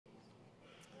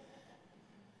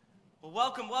Well,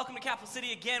 welcome to Capital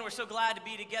City again. We're so glad to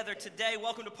be together today.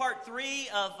 Welcome to part 3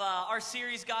 of our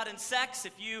series, God and Sex.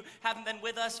 If you haven't been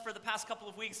with us for the past couple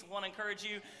of weeks, I want to encourage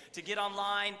you to get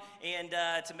online and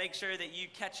to make sure that you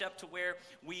catch up to where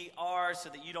we are so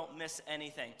that you don't miss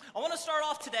anything. I want to start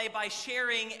off today by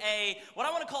sharing what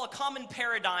I want to call a common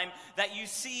paradigm that you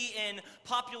see in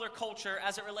popular culture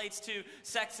as it relates to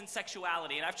sex and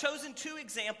sexuality. And I've chosen 2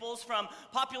 examples from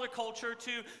popular culture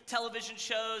to television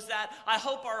shows that I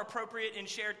hope are appropriate in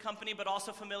shared company, but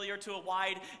also familiar to a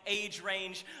wide age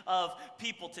range of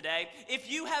people today. If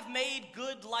you have made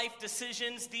good life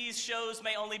decisions, these shows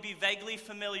may only be vaguely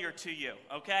familiar to you,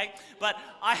 okay? But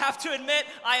I have to admit,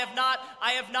 I have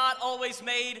not always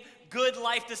made good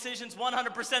life decisions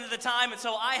 100% of the time, and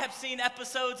so I have seen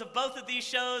episodes of both of these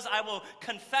shows. I will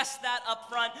confess that up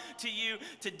front to you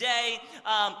today,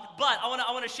 but I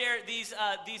want to share these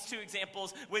 2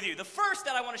 examples with you. The first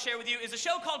that I want to share with you is a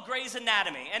show called Grey's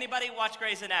Anatomy. Anybody watch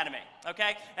Grey's Anatomy?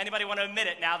 Okay? Anybody want to admit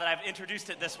it now that I've introduced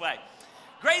it this way?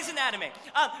 Grey's Anatomy.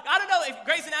 I don't know if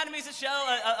Grey's Anatomy is a show,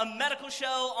 a medical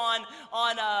show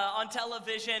on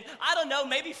television. I don't know.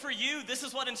 Maybe for you, this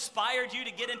is what inspired you to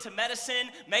get into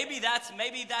medicine. Maybe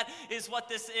that is what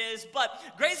this is. But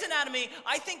Grey's Anatomy,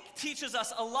 I think, teaches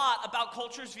us a lot about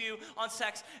culture's view on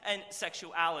sex and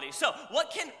sexuality. So, what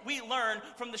can we learn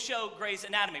from the show Grey's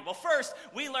Anatomy? Well, first,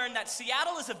 we learn that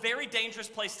Seattle is a very dangerous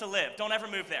place to live. Don't ever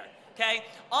move there. Okay?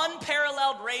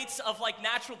 Unparalleled rates of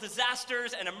natural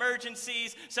disasters and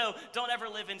emergencies, so don't ever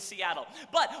live in Seattle.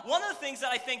 But one of the things that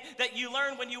I think that you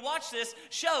learn when you watch this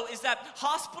show is that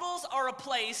hospitals are a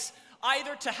place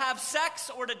either to have sex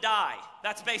or to die.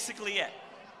 That's basically it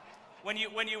when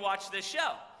you watch this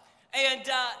show.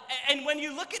 And when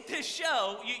you look at this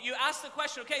show, you ask the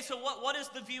question, okay, so what is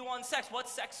the view on sex?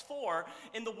 What's sex for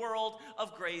in the world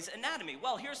of Grey's Anatomy?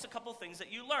 Well, here's a couple things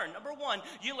that you learn. Number one,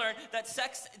 you learn that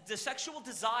the sexual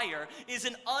desire is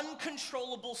an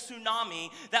uncontrollable tsunami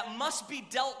that must be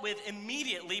dealt with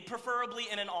immediately, preferably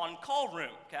in an on-call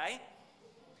room, okay?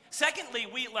 Secondly,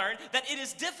 we learn that it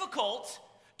is difficult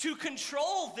to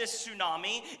control this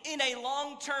tsunami in a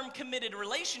long-term committed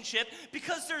relationship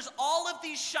because there's all of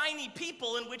these shiny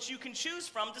people in which you can choose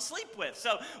from to sleep with.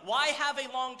 So why have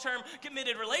a long-term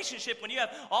committed relationship when you have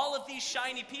all of these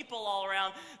shiny people all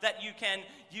around that you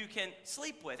can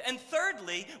sleep with? And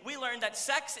thirdly, we learned that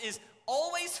sex is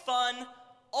always fun,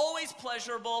 always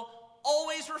pleasurable,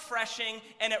 always refreshing,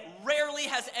 and it rarely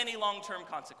has any long-term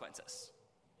consequences.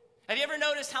 Have you ever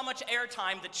noticed how much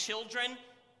airtime the children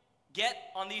get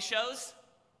on these shows?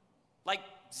 Like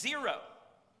 0,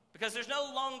 because there's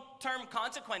no long-term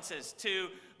consequences to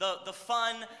the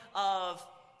fun of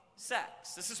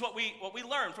sex. This is what we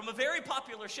learned from a very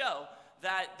popular show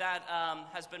that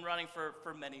has been running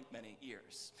for many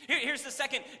years. Here's the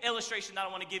second illustration that I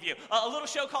want to give you. A little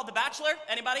show called The Bachelor.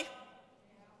 Anybody?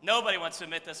 Nobody wants to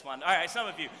admit this one. All right, some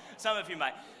of you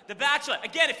might. The Bachelor.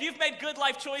 Again, if you've made good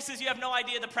life choices, you have no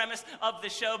idea the premise of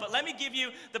this show, but let me give you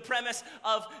the premise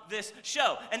of this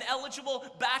show. An eligible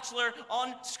bachelor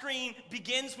on screen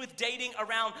begins with dating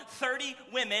around 30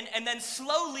 women and then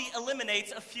slowly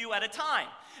eliminates a few at a time.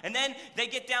 And then they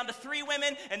get down to 3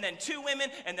 women, and then 2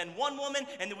 women, and then 1 woman,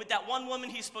 and with that 1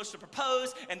 woman, he's supposed to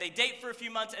propose, and they date for a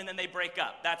few months, and then they break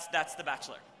up. That's The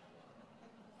Bachelor.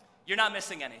 You're not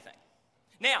missing anything.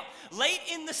 Now, late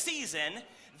in the season,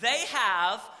 they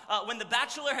have, when The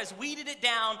Bachelor has weeded it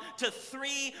down to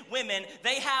 3 women,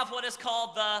 they have what is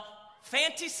called the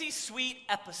Fantasy Suite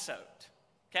episode.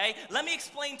 Okay? Let me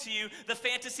explain to you the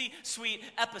Fantasy Suite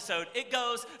episode. It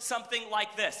goes something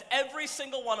like this. Every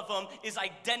single one of them is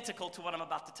identical to what I'm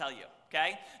about to tell you.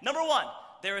 Okay? Number 1,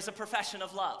 there is a profession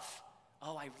of love.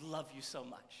 Oh, I love you so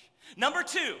much. Number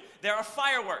 2, there are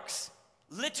fireworks.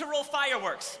 Literal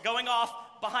fireworks going off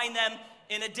behind them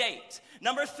in a date.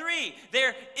 Number 3,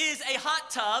 there is a hot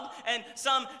tub and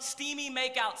some steamy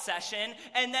makeout session.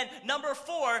 And then number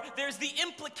 4, there's the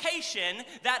implication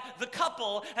that the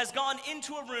couple has gone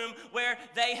into a room where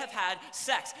they have had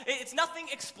sex. It's nothing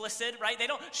explicit, right? They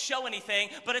don't show anything,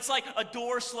 but it's like a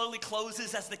door slowly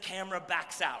closes as the camera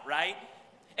backs out, right?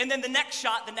 And then the next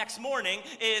shot the next morning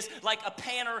is like a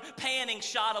panning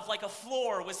shot of like a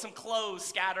floor with some clothes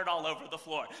scattered all over the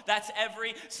floor. That's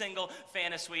every single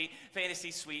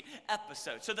Fantasy Suite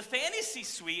episode. So the Fantasy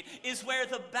Suite is where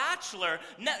the Bachelor,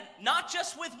 not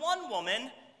just with 1 woman,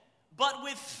 but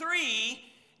with 3,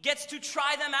 gets to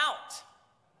try them out.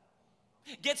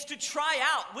 Gets to try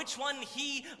out which one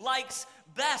he likes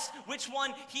best, which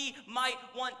one he might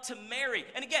want to marry.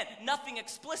 And again, nothing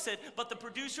explicit, but the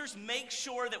producers make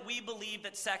sure that we believe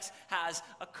that sex has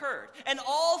occurred. And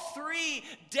all 3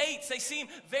 dates, they seem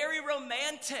very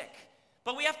romantic.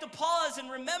 But we have to pause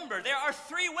and remember there are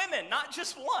 3 women, not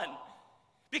just one.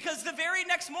 Because the very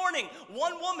next morning,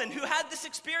 one woman who had this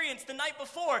experience the night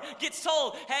before gets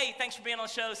told, hey, thanks for being on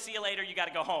the show, see you later, you got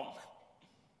to go home.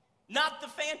 Not the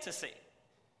fantasy.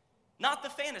 Not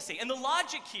the fantasy. And the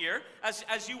logic here,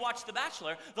 as you watch The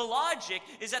Bachelor, the logic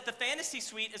is that the fantasy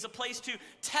suite is a place to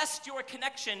test your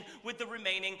connection with the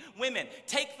remaining women.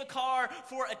 Take the car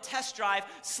for a test drive,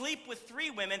 sleep with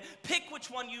 3 women, pick which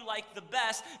one you like the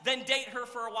best, then date her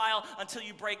for a while until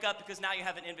you break up because now you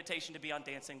have an invitation to be on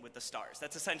Dancing with the Stars.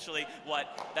 That's essentially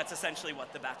what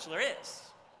The Bachelor is.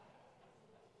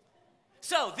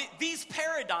 So these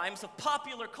paradigms of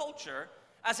popular culture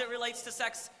as it relates to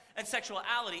sex and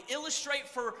sexuality illustrate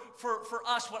for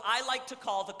us what I like to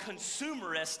call the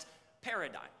consumerist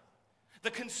paradigm. The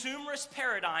consumerist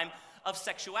paradigm of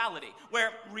sexuality,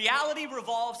 where reality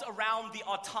revolves around the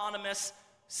autonomous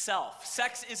self.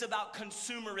 Sex is about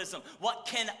consumerism. What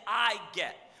can I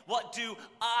get? What do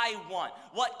I want?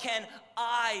 What can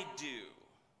I do?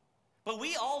 But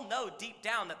we all know deep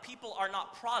down that people are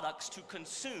not products to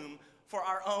consume for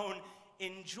our own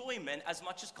enjoyment as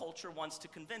much as culture wants to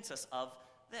convince us of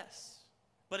this.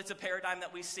 But it's a paradigm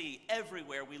that we see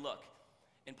everywhere we look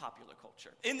in popular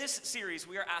culture. In this series,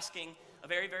 we are asking a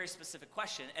very, very specific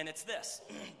question, and it's this.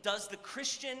 Does the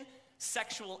Christian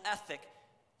sexual ethic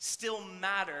still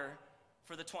matter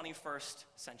for the 21st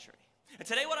century? And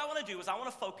today what I want to do is I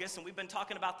want to focus, and we've been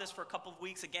talking about this for a couple of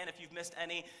weeks. Again, if you've missed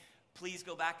any, please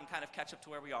go back and kind of catch up to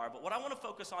where we are. But what I want to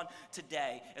focus on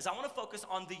today is I want to focus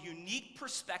on the unique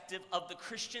perspective of the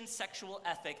Christian sexual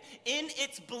ethic in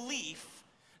its belief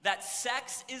that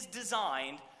sex is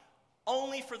designed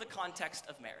only for the context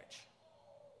of marriage.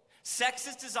 Sex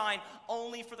is designed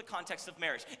only for the context of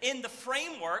marriage. In the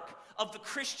framework of the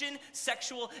Christian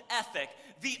sexual ethic,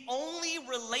 the only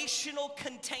relational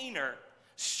container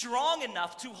strong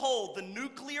enough to hold the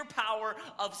nuclear power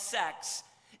of sex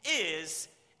is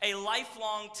a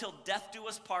lifelong till death do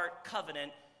us part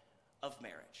covenant of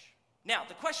marriage. Now,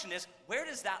 the question is, where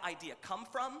does that idea come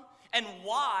from? And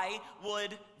why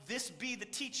would this be the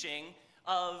teaching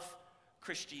of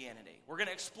Christianity? We're going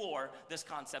to explore this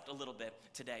concept a little bit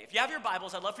today. If you have your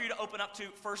Bibles, I'd love for you to open up to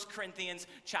 1 Corinthians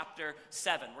chapter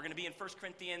 7. We're going to be in 1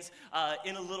 Corinthians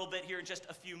in a little bit here in just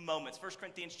a few moments. 1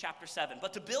 Corinthians chapter 7.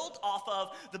 But to build off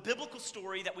of the biblical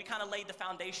story that we kind of laid the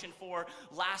foundation for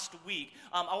last week,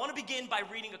 I want to begin by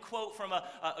reading a quote from a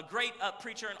great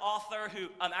preacher and author who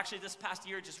actually this past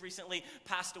year just recently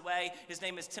passed away. His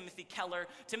name is Timothy Keller.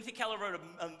 Timothy Keller wrote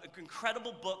an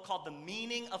incredible book called The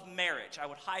Meaning of Marriage. I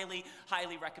would highly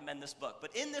recommend this book.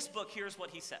 But in this book, here's what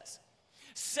he says.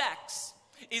 Sex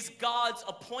is God's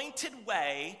appointed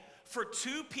way for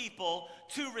 2 people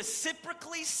to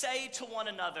reciprocally say to one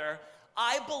another,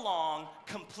 I belong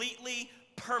completely,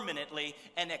 permanently,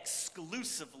 and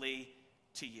exclusively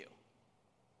to you.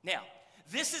 Now,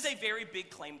 this is a very big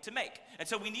claim to make. And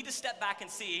so we need to step back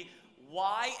and see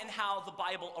why and how the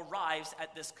Bible arrives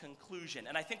at this conclusion.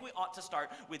 And I think we ought to start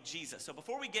with Jesus. So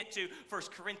before we get to 1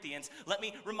 Corinthians, let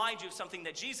me remind you of something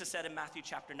that Jesus said in Matthew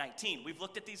chapter 19. We've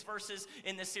looked at these verses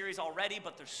in this series already,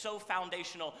 but they're so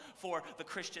foundational for the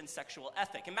Christian sexual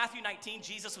ethic. In Matthew 19,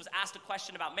 Jesus was asked a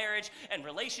question about marriage and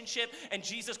relationship, and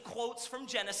Jesus quotes from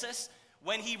Genesis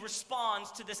when he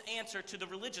responds to this answer to the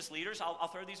religious leaders. I'll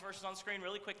throw these verses on screen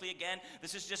really quickly again.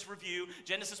 This is just review.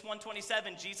 Genesis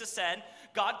 1:27, Jesus said,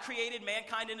 God created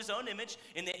mankind in his own image.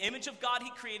 In the image of God,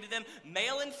 he created them.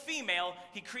 Male and female,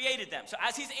 he created them. So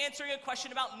as he's answering a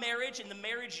question about marriage and the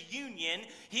marriage union,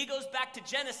 he goes back to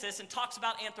Genesis and talks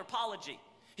about anthropology.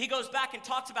 He goes back and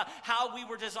talks about how we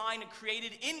were designed and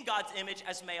created in God's image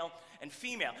as male and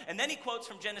female. And then he quotes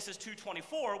from Genesis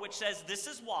 2:24, which says, this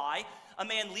is why a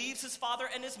man leaves his father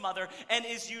and his mother and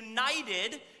is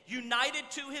united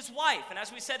to his wife. And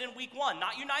as we said in week 1,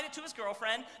 not united to his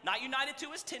girlfriend, not united to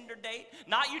his Tinder date,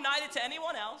 not united to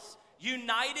anyone else,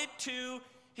 united to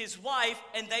his wife,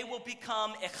 and they will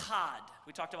become echad.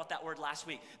 We talked about that word last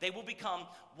week. They will become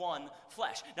one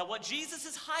flesh. Now what Jesus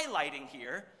is highlighting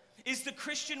here is the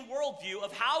Christian worldview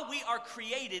of how we are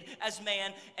created as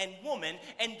man and woman,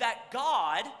 and that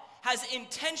God has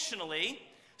intentionally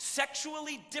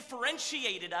sexually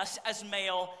differentiated us as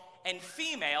male and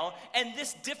female, and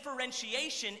this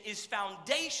differentiation is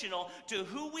foundational to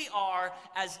who we are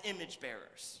as image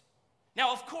bearers.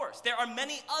 Now, of course, there are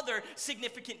many other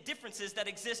significant differences that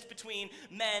exist between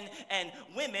men and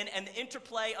women, and the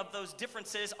interplay of those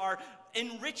differences are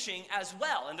enriching as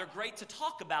well, and they're great to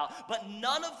talk about, but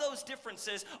none of those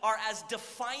differences are as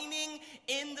defining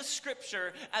in the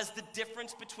scripture as the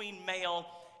difference between male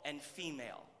and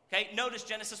female. Okay, notice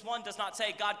Genesis 1 does not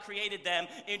say God created them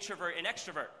introvert and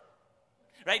extrovert.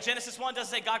 right? Genesis 1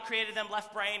 doesn't say God created them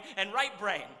left brain and right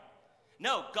brain.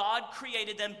 No, God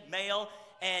created them male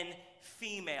and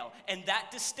female. And that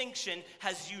distinction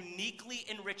has uniquely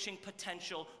enriching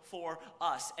potential for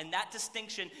us. And that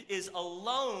distinction is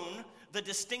alone the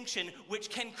distinction which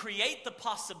can create the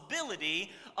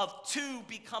possibility of two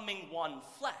becoming one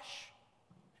flesh.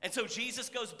 And so Jesus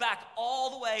goes back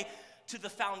all the way to the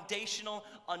foundational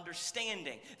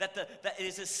understanding that it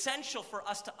is essential for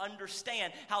us to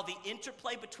understand how the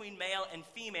interplay between male and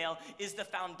female is the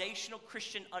foundational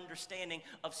Christian understanding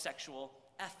of sexual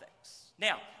ethics.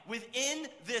 Now, within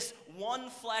this one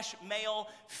flesh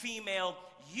male-female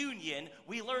union,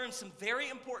 we learn some very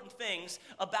important things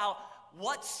about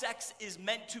what sex is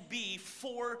meant to be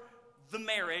for the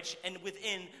marriage and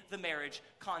within the marriage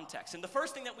context. And the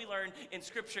first thing that we learn in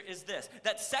Scripture is this,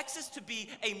 that sex is to be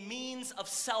a means of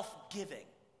self-giving.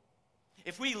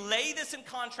 If we lay this in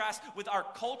contrast with our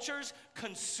culture's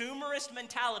consumerist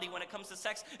mentality when it comes to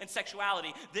sex and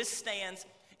sexuality, this stands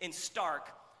in stark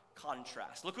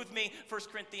contrast. Look with me, 1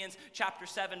 Corinthians chapter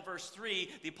 7, verse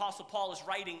 3. The Apostle Paul is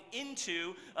writing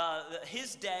into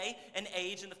his day and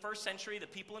age in the first century, the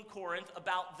people in Corinth,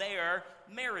 about their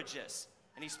marriages.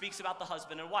 And he speaks about the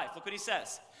husband and wife. Look what he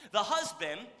says. The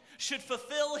husband should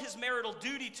fulfill his marital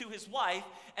duty to his wife,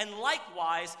 and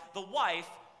likewise the wife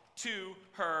to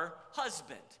her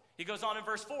husband. He goes on in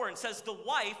verse 4 and says, the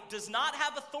wife does not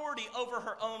have authority over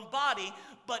her own body,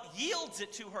 but yields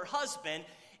it to her husband.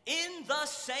 In the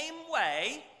same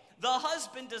way, the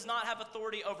husband does not have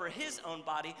authority over his own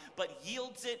body, but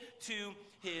yields it to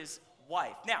his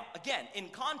wife. Now, again, in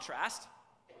contrast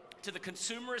to the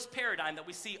consumerist paradigm that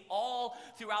we see all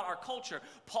throughout our culture,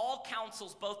 Paul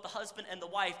counsels both the husband and the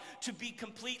wife to be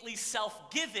completely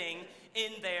self-giving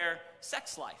in their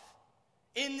sex life.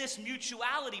 In this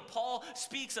mutuality, Paul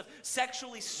speaks of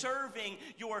sexually serving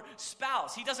your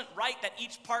spouse. He doesn't write that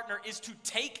each partner is to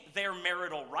take their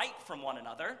marital right from one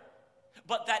another,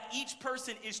 but that each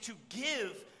person is to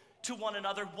give to one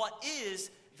another what is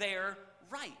their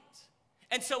right.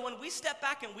 And so when we step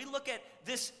back and we look at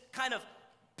this kind of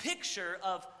picture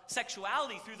of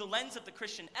sexuality through the lens of the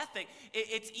Christian ethic,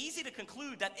 it's easy to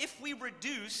conclude that if we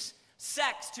reduce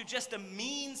sex to just a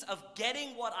means of getting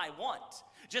what I want,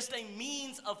 just a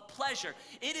means of pleasure,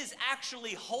 it is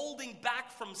actually holding back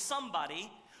from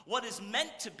somebody what is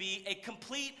meant to be a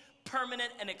complete,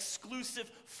 permanent, and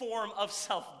exclusive form of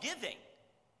self-giving,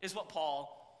 is what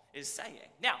Paul is saying.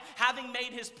 Now, having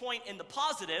made his point in the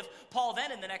positive, Paul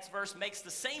then in the next verse makes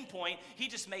the same point, he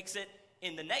just makes it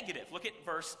in the negative. Look at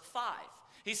verse 5.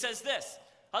 He says this,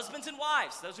 husbands and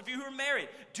wives, those of you who are married,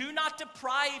 do not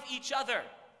deprive each other.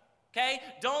 Okay?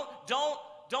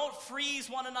 Don't freeze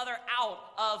one another out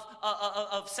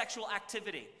of sexual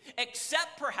activity.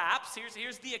 Except perhaps,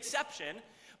 here's the exception,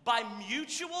 by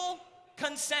mutual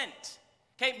consent.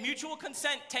 Okay, mutual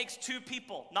consent takes two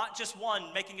people, not just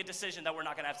one making a decision that we're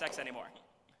not going to have sex anymore.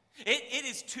 It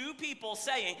is two people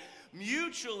saying,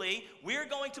 mutually, we're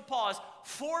going to pause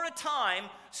for a time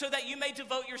so that you may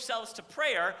devote yourselves to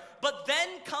prayer, but then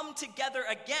come together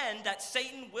again that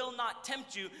Satan will not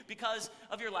tempt you because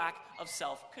of your lack of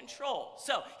self-control.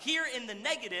 So here in the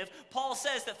negative, Paul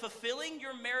says that fulfilling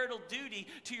your marital duty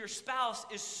to your spouse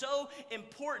is so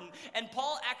important, and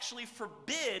Paul actually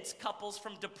forbids couples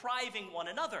from depriving one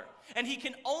another. And he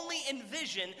can only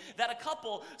envision that a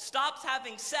couple stops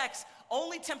having sex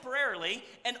only temporarily,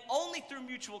 and only through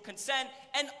mutual consent,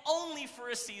 and only for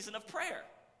a season of prayer.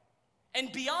 And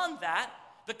beyond that,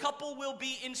 the couple will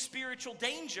be in spiritual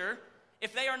danger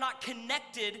if they are not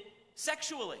connected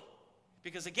sexually.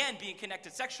 Because again, being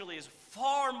connected sexually is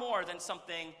far more than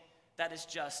something that is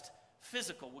just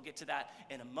physical. We'll get to that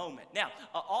in a moment. Now,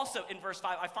 also in verse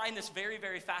 5, I find this very,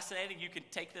 very fascinating. You can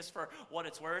take this for what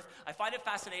it's worth. I find it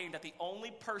fascinating that the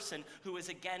only person who is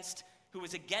against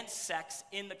sex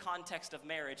in the context of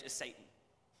marriage is Satan.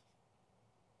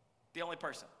 The only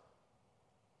person.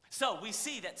 So we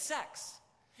see that sex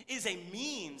is a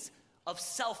means of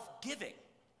self-giving,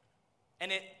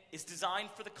 and it is designed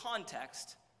for the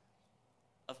context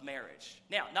of marriage.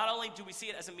 Now, not only do we see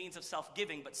it as a means of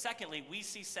self-giving, but secondly, we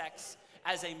see sex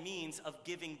as a means of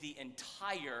giving the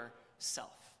entire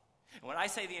self. And when I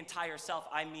say the entire self,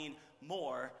 I mean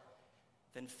more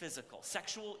than physical.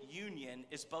 Sexual union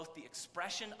is both the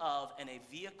expression of and a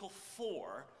vehicle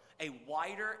for a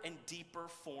wider and deeper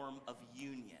form of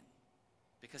union.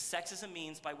 Because sex is a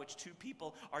means by which two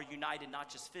people are united not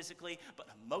just physically, but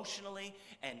emotionally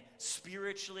and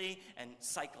spiritually and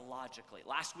psychologically.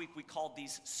 Last week we called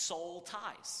these soul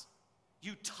ties.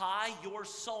 You tie your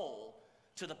soul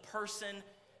to the person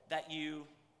that you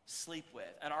sleep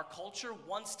with. And our culture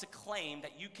wants to claim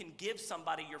that you can give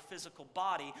somebody your physical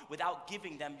body without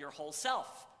giving them your whole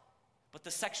self. But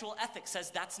the sexual ethic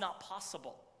says that's not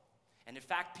possible. And in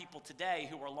fact, people today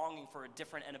who are longing for a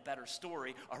different and a better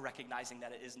story are recognizing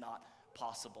that it is not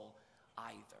possible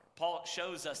either. Paul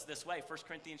shows us this way. 1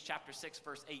 Corinthians chapter 6,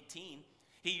 verse 18.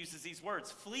 He uses these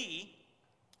words, flee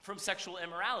from sexual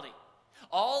immorality.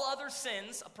 All other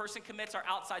sins a person commits are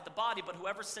outside the body, but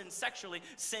whoever sins sexually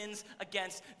sins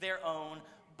against their own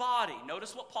body.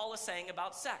 Notice what Paul is saying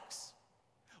about sex.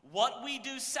 What we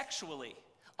do sexually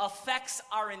affects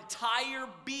our entire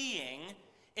being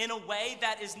in a way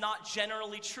that is not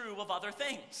generally true of other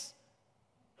things.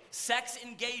 Sex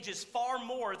engages far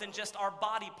more than just our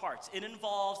body parts. It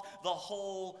involves the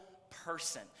whole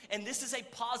person. And this is a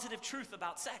positive truth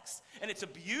about sex. And it's a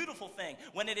beautiful thing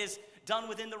when it is done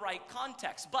within the right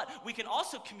context. But we can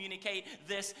also communicate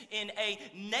this in a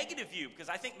negative view, because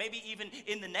I think maybe even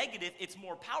in the negative, it's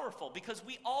more powerful, because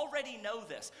we already know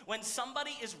this. When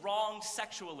somebody is wronged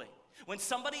sexually, when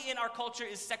somebody in our culture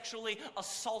is sexually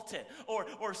assaulted,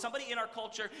 or somebody in our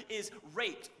culture is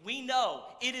raped, we know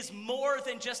it is more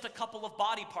than just a couple of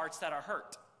body parts that are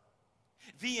hurt.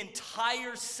 The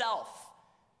entire self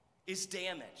is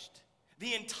damaged.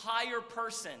 The entire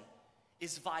person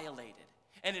is violated.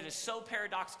 And it is so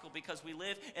paradoxical because we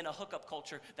live in a hookup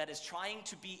culture that is trying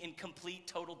to be in complete,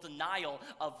 total denial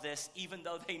of this, even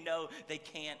though they know they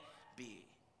can't be.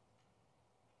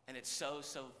 And it's so,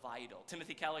 so vital.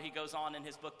 Timothy Keller, he goes on in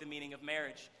his book, The Meaning of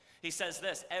Marriage. He says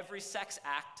this, every sex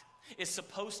act is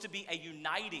supposed to be a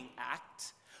uniting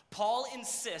act. Paul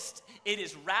insists it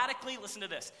is radically, listen to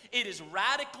this, it is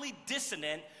radically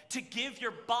dissonant to give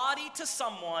your body to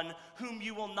someone whom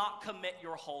you will not commit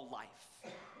your whole life.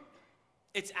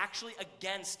 It's actually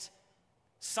against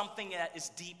something that is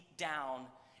deep down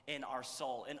in our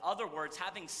soul. In other words,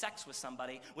 having sex with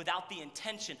somebody without the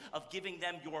intention of giving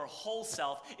them your whole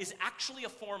self is actually a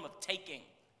form of taking.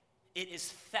 It is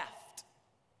theft.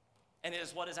 And it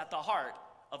is what is at the heart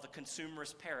of the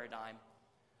consumerist paradigm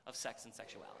of sex and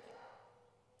sexuality.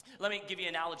 Let me give you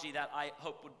an analogy that I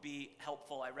hope would be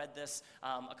helpful. I read this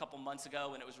a couple months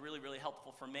ago, and it was really, really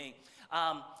helpful for me.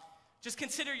 Just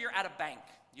consider you're at a bank.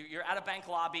 You're at a bank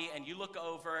lobby, and you look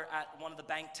over at one of the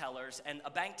bank tellers, and a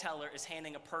bank teller is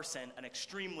handing a person an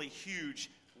extremely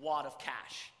huge wad of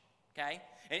cash, okay?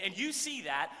 And you see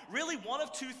that. Really, one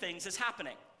of two things is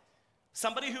happening.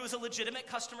 Somebody who is a legitimate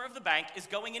customer of the bank is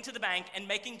going into the bank and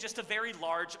making just a very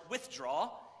large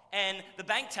withdrawal, and the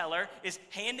bank teller is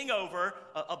handing over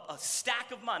a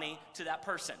stack of money to that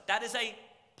person. That is a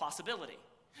possibility.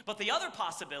 But the other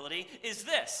possibility is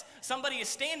this. Somebody is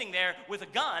standing there with a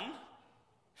gun,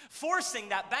 forcing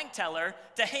that bank teller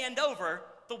to hand over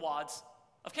the wads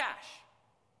of cash.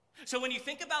 So when you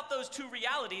think about those two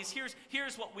realities,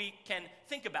 here's what we can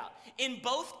think about. In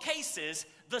both cases,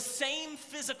 the same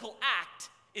physical act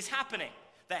is happening.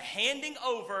 The handing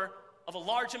over of a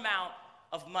large amount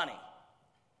of money.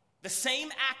 The same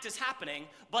act is happening,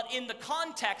 but in the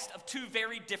context of two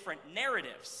very different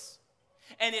narratives.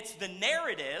 And it's the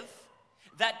narrative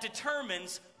that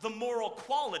determines the moral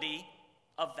quality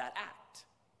of that act.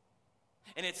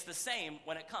 And it's the same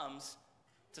when it comes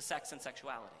to sex and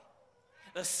sexuality.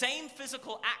 The same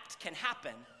physical act can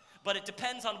happen, but it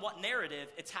depends on what narrative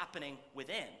it's happening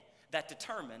within that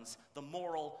determines the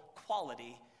moral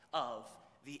quality of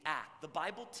the act. The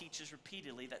Bible teaches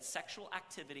repeatedly that sexual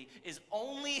activity is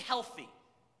only healthy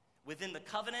within the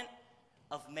covenant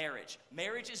of marriage.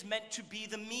 Marriage is meant to be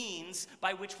the means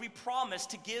by which we promise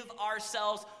to give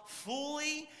ourselves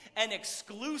fully and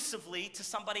exclusively to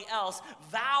somebody else,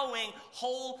 vowing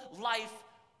whole life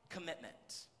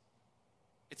commitment.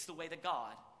 It's the way that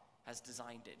God has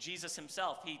designed it. Jesus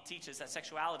himself, he teaches that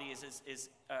sexuality is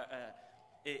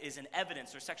an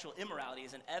evidence, or sexual immorality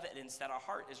is an evidence that our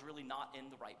heart is really not in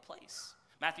the right place.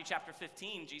 Matthew chapter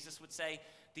 15, Jesus would say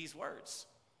these words.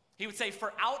 He would say,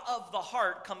 for out of the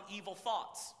heart come evil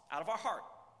thoughts. Out of our heart.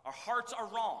 Our hearts are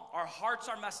wrong. Our hearts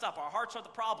are messed up. Our hearts are the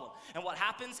problem. And what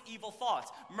happens? Evil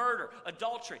thoughts, murder,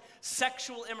 adultery,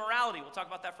 sexual immorality. We'll talk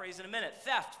about that phrase in a minute.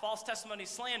 Theft, false testimony,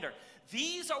 slander.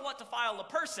 These are what defile a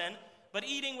person, but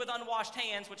eating with unwashed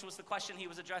hands, which was the question he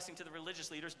was addressing to the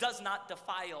religious leaders, does not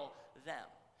defile them.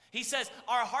 He says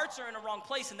our hearts are in a wrong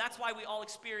place, and that's why we all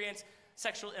experience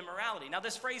sexual immorality. Now,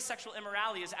 this phrase sexual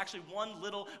immorality is actually one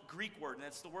little Greek word, and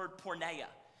it's the word porneia.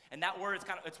 And that word,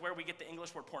 it's where we get the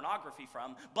English word pornography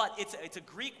from, but it's a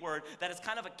Greek word that is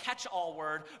kind of a catch-all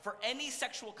word for any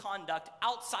sexual conduct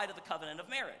outside of the covenant of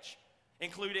marriage.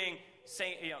 including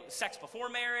sex before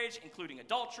marriage, including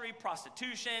adultery,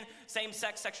 prostitution,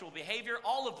 same-sex sexual behavior,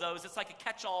 all of those. It's like a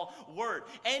catch-all word.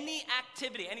 Any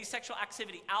activity, any sexual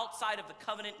activity outside of the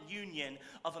covenant union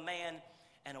of a man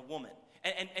and a woman.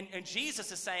 And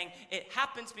Jesus is saying it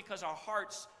happens because our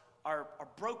hearts are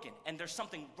broken and there's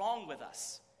something wrong with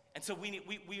us. And so we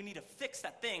need to fix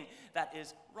that thing that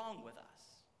is wrong with us.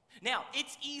 Now,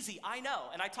 it's easy, I know,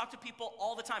 and I talk to people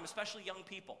all the time, especially young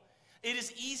people. It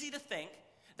is easy to think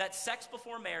that sex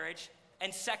before marriage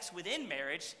and sex within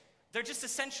marriage, they're just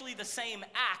essentially the same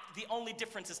act. The only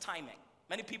difference is timing.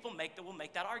 Many people will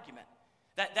make that argument.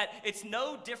 That it's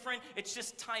no different, it's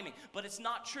just timing. But it's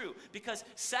not true, because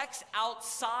sex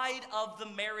outside of the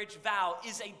marriage vow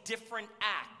is a different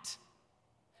act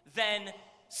than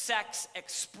sex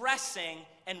expressing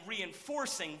and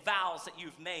reinforcing vows that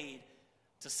you've made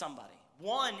to somebody.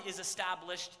 One is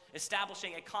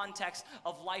establishing a context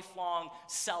of lifelong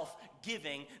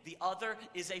self-giving. The other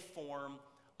is a form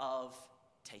of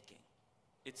taking.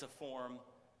 It's a form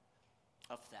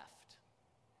of theft.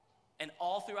 And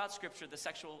all throughout Scripture, the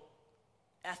sexual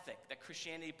ethic that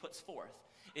Christianity puts forth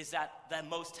is that the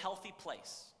most healthy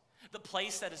place, the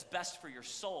place that is best for your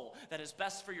soul, that is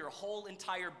best for your whole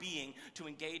entire being to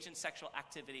engage in sexual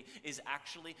activity, is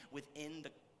actually within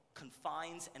the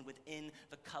confines and within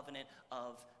the covenant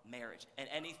of marriage. And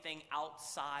anything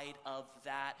outside of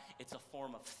that, it's a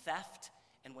form of theft.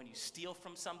 And when you steal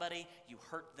from somebody, you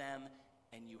hurt them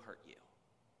and you hurt you.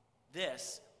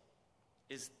 This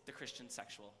is the Christian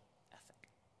sexual ethic.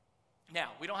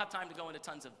 Now, we don't have time to go into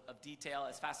tons of detail,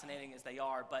 as fascinating as they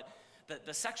are, but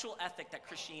the sexual ethic that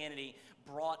Christianity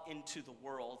brought into the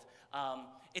world,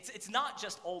 it's not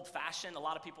just old-fashioned. A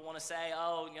lot of people want to say,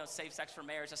 save sex for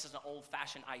marriage, this is an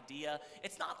old-fashioned idea.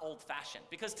 It's not old-fashioned,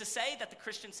 because to say that the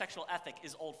Christian sexual ethic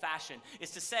is old-fashioned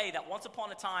is to say that once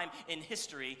upon a time in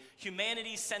history,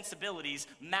 humanity's sensibilities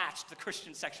matched the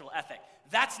Christian sexual ethic.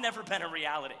 That's never been a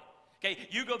reality. Okay,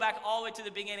 you go back all the way to the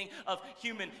beginning of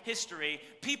human history,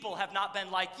 people have not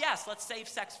been like, yes, let's save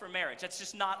sex for marriage. That's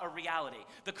just not a reality.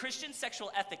 The Christian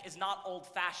sexual ethic is not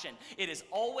old-fashioned. It has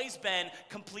always been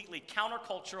completely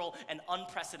countercultural and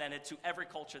unprecedented to every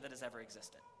culture that has ever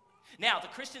existed. Now, the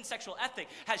Christian sexual ethic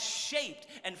has shaped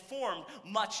and formed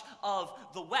much of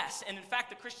the West. And in fact,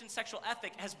 the Christian sexual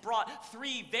ethic has brought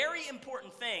three very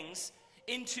important things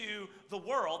into the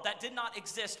world that did not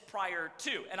exist prior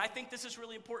to. And I think this is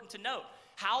really important to note,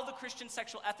 how the Christian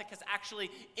sexual ethic has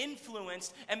actually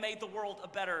influenced and made the world a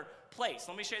better place.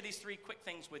 Let me share these three quick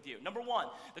things with you. Number one,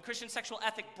 the Christian sexual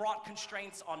ethic brought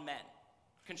constraints on men.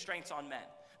 Constraints on men.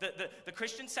 The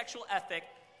Christian sexual ethic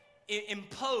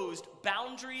imposed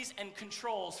boundaries and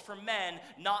controls for men,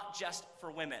 not just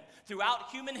for women.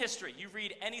 Throughout human history, you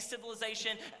read any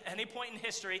civilization, at any point in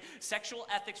history, sexual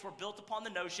ethics were built upon the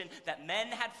notion that men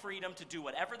had freedom to do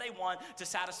whatever they want to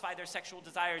satisfy their sexual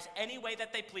desires any way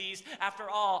that they please. After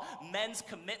all, men's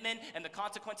commitment and the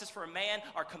consequences for a man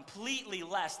are completely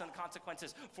less than the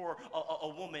consequences for a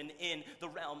woman in the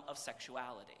realm of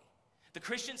sexuality. The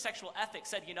Christian sexual ethic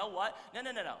said, you know what?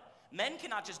 No. Men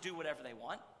cannot just do whatever they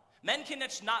want. Men can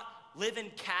just not live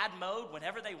in CAD mode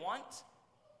whenever they want.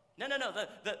 No.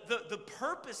 The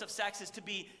purpose of sex is to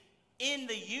be in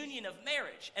the union of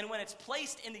marriage. And when it's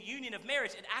placed in the union of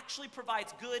marriage, it actually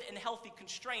provides good and healthy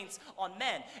constraints on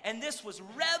men. And this was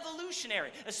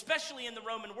revolutionary, especially in the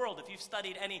Roman world, if you've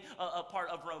studied any part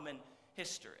of Roman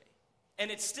history. And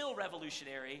it's still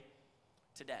revolutionary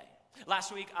today.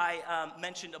 Last week, I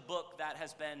mentioned a book that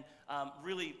has been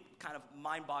really kind of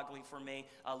mind-boggling for me.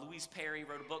 Louise Perry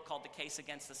wrote a book called The Case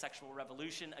Against the Sexual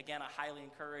Revolution. Again, I highly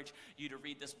encourage you to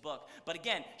read this book. But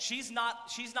again, she's not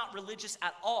religious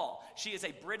at all. She is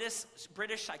a British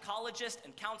psychologist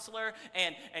and counselor,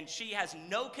 and she has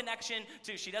no connection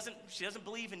to, she doesn't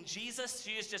believe in Jesus.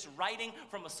 She is just writing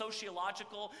from a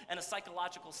sociological and a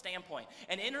psychological standpoint.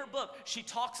 And in her book, she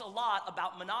talks a lot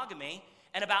about monogamy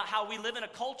and about how we live in a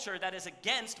culture that is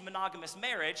against monogamous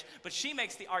marriage, but she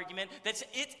makes the argument that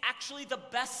it's actually the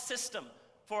best system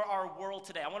for our world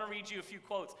today. I want to read you a few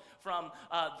quotes from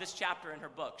this chapter in her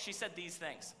book. She said these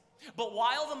things. But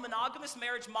while the monogamous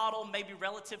marriage model may be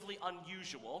relatively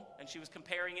unusual, and she was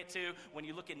comparing it to when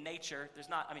you look in nature,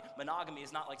 monogamy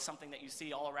is not like something that you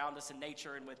see all around us in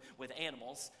nature and with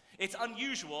animals. It's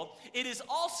unusual. It is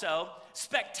also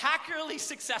spectacularly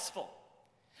successful.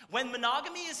 When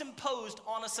monogamy is imposed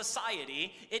on a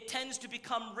society, it tends to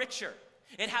become richer.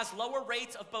 It has lower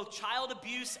rates of both child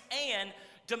abuse and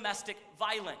domestic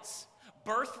violence.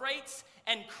 Birth rates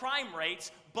and crime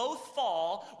rates both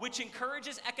fall, which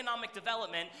encourages economic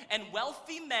development, and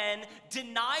wealthy men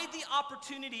denied the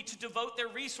opportunity to devote their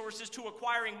resources to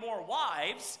acquiring more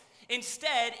wives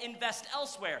Instead, invest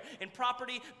elsewhere in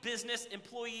property, business,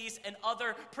 employees, and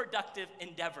other productive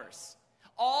endeavors.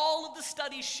 All of the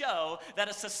studies show that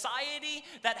a society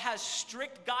that has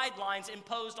strict guidelines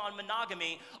imposed on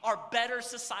monogamy are better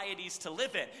societies to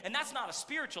live in. And that's not a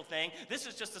spiritual thing. This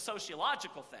is just a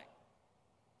sociological thing.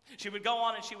 She would go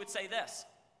on and she would say this: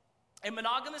 a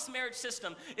monogamous marriage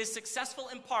system is successful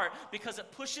in part because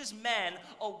it pushes men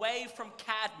away from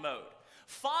CAD mode.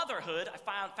 Fatherhood, I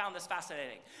found this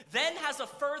fascinating, then has a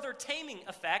further taming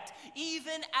effect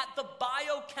even at the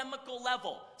biochemical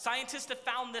level. Scientists have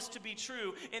found this to be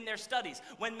true in their studies.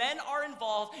 When men are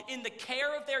involved in the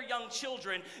care of their young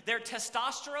children, their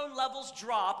testosterone levels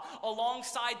drop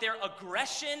alongside their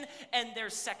aggression and their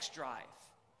sex drive.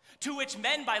 To which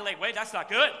men, by like, wait, that's not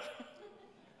good.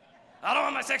 I don't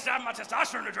want my sex drive and my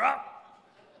testosterone to drop.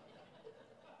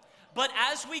 But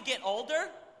as we get older,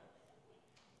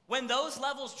 when those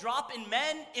levels drop in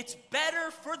men, it's better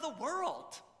for the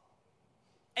world.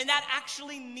 And that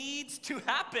actually needs to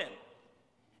happen.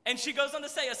 And she goes on to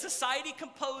say, a society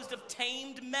composed of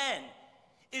tamed men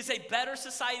is a better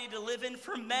society to live in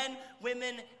for men,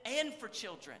 women, and for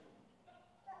children.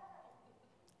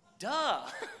 Duh.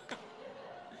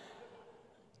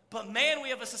 But man, we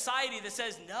have a society that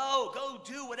says, no, go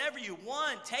do whatever you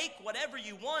want, take whatever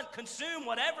you want, consume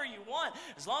whatever you want,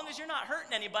 as long as you're not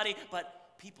hurting anybody. But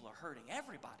people are hurting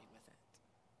everybody with it.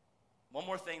 One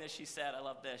more thing that she said, I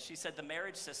love this. She said the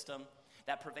marriage system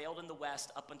that prevailed in the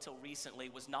West up until recently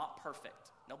was not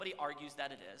perfect. Nobody argues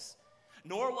that it is.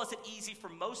 Nor was it easy for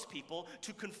most people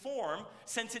to conform,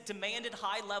 since it demanded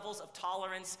high levels of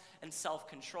tolerance and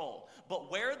self-control.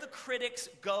 But where the critics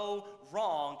go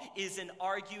wrong is in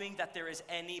arguing that there is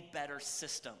any better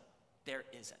system. There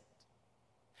isn't.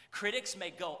 Critics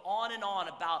may go on and on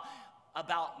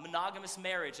about monogamous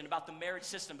marriage and about the marriage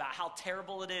system, about how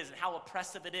terrible it is and how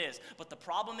oppressive it is. But the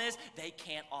problem is they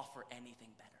can't offer anything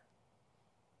better.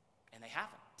 And they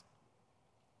haven't.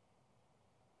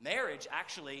 Marriage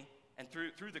actually, and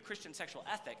through the Christian sexual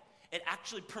ethic, it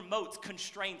actually promotes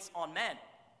constraints on men,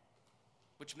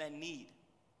 which men need.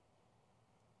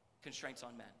 Constraints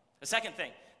on men. The second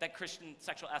thing that Christian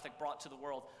sexual ethic brought to the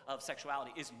world of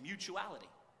sexuality is mutuality.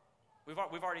 We've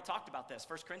already talked about this.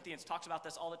 1 Corinthians talks about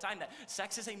this all the time, that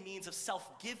sex is a means of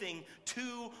self-giving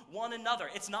to one another.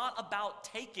 It's not about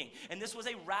taking. And this was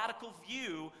a radical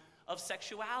view of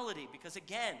sexuality because,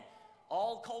 again,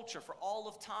 all culture for all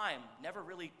of time never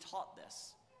really taught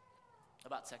this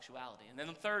about sexuality. And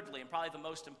then thirdly, and probably the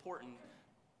most important,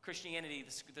 Christianity,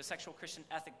 the sexual Christian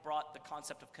ethic brought the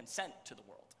concept of consent to the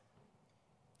world.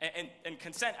 And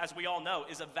consent, as we all know,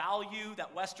 is a value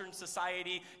that Western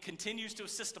society continues to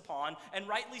insist upon, and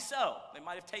rightly so. They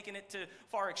might have taken it to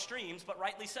far extremes, but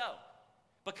rightly so.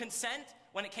 But consent,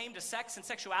 when it came to sex and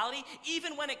sexuality,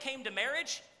 even when it came to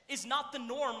marriage, is not the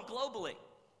norm globally.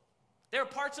 There are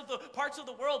parts of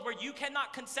the world where you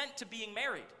cannot consent to being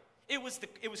married. It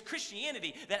was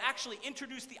Christianity that actually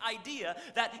introduced the idea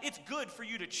that it's good for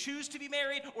you to choose to be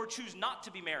married or choose not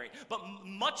to be married. But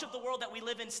much of the world that we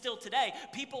live in still today,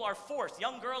 people are forced.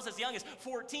 Young girls as young as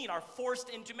 14 are forced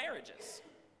into marriages.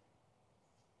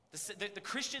 The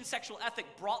Christian sexual ethic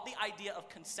brought the idea of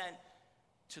consent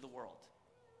to the world.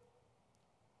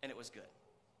 And it was good.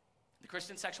 The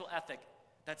Christian sexual ethic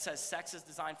that says sex is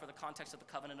designed for the context of the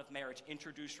covenant of marriage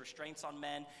introduced restraints on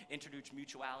men, introduced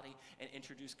mutuality, and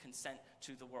introduced consent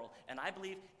to the world. And I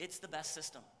believe it's the best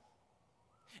system.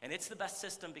 And it's the best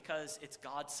system because it's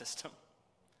God's system.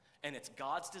 And it's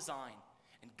God's design.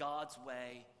 And God's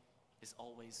way is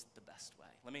always the best way.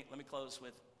 Let me close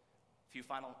with a few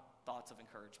final thoughts of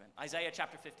encouragement. Isaiah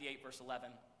chapter 58, verse 11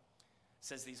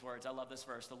 says these words. I love this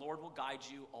verse. The Lord will guide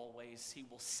you always. He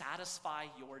will satisfy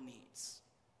your needs.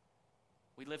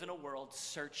 We live in a world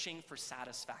searching for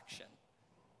satisfaction,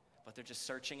 but they're just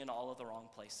searching in all of the wrong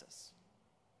places.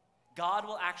 God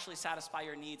will actually satisfy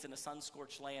your needs in a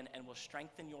sun-scorched land and will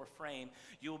strengthen your frame.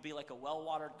 You will be like a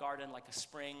well-watered garden, like a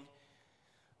spring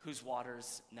whose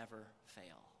waters never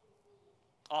fail.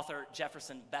 Author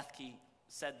Jefferson Bethke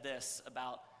said this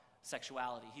about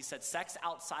sexuality. He said, sex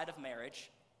outside of marriage,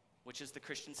 which is the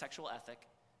Christian sexual ethic,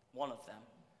 one of them,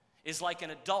 is like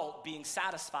an adult being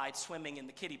satisfied swimming in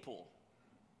the kiddie pool.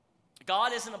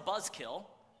 God isn't a buzzkill.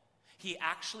 He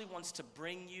actually wants to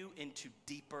bring you into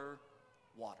deeper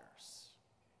waters.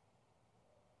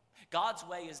 God's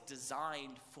way is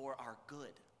designed for our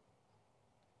good.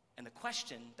 And the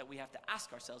question that we have to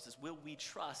ask ourselves is, will we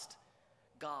trust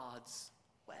God's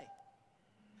way?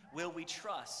 Will we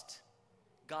trust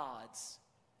God's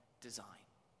design?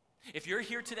 If you're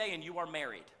here today and you are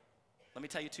married, let me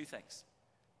tell you two things.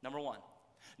 Number one,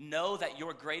 Know that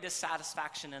your greatest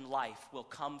satisfaction in life will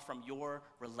come from your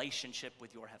relationship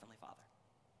with your Heavenly Father.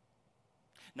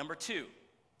 Number 2,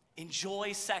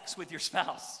 enjoy sex with your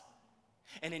spouse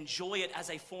and enjoy it as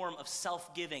a form of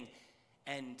self-giving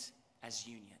and as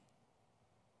union.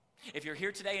 If you're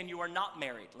here today and you are not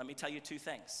married, let me tell you 2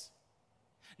 things.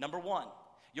 Number 1,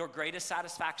 your greatest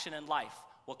satisfaction in life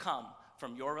will come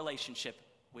from your relationship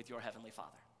with your Heavenly Father.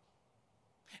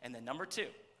 And then number 2,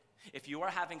 if you are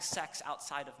having sex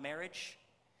outside of marriage,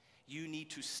 you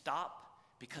need to stop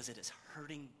because it is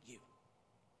hurting you.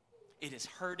 It is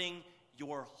hurting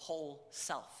your whole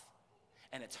self.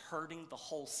 And it's hurting the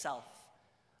whole self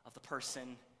of the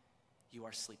person you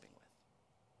are sleeping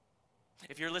with.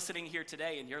 If you're listening here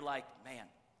today and you're like, man,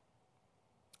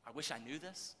 I wish I knew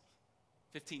this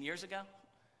 15 years ago.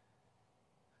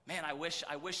 Man, I wish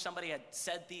somebody had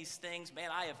said these things. Man,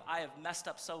 I have messed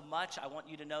up so much. I want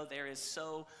you to know there is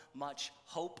so much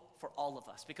hope for all of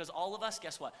us. Because all of us,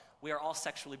 guess what? We are all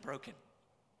sexually broken.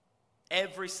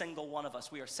 Every single one of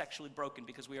us, we are sexually broken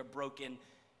because we are broken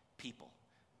people.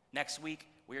 Next week,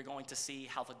 we are going to see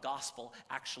how the gospel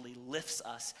actually lifts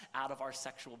us out of our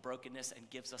sexual brokenness and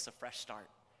gives us a fresh start.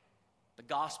 The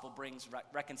gospel brings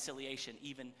reconciliation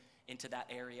even into that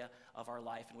area of our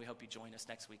life, and we hope you join us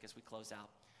next week as we close out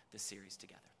this series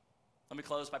together. Let me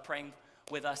close by praying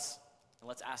with us, and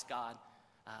let's ask God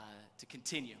to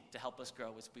continue to help us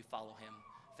grow as we follow him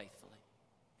faithfully.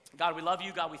 God, we love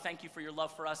you. God, we thank you for your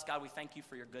love for us. God, we thank you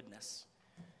for your goodness.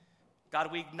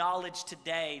 God, we acknowledge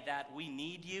today that we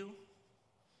need you.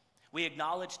 We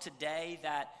acknowledge today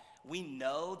that we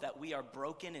know that we are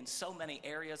broken in so many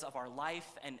areas of our life,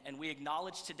 and we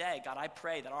acknowledge today, God, I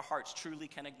pray that our hearts truly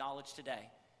can acknowledge today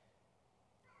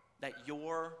that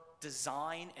your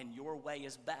design and your way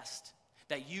is best,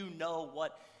 that you know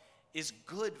what is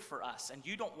good for us, and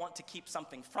you don't want to keep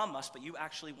something from us, but you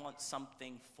actually want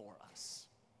something for us.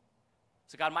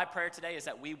 So God, my prayer today is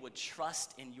that we would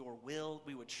trust in your will,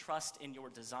 we would trust in your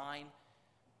design,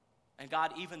 and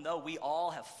God, even though we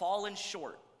all have fallen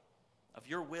short of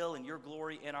your will and your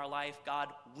glory in our life, God,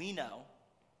 we know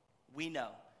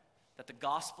that the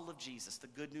gospel of Jesus, the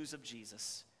good news of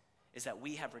Jesus, is that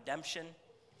we have redemption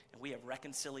and we have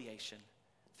reconciliation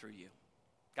through you.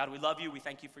 God, we love you. We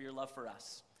thank you for your love for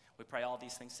us. We pray all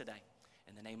these things today.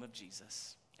 In the name of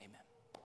Jesus, amen.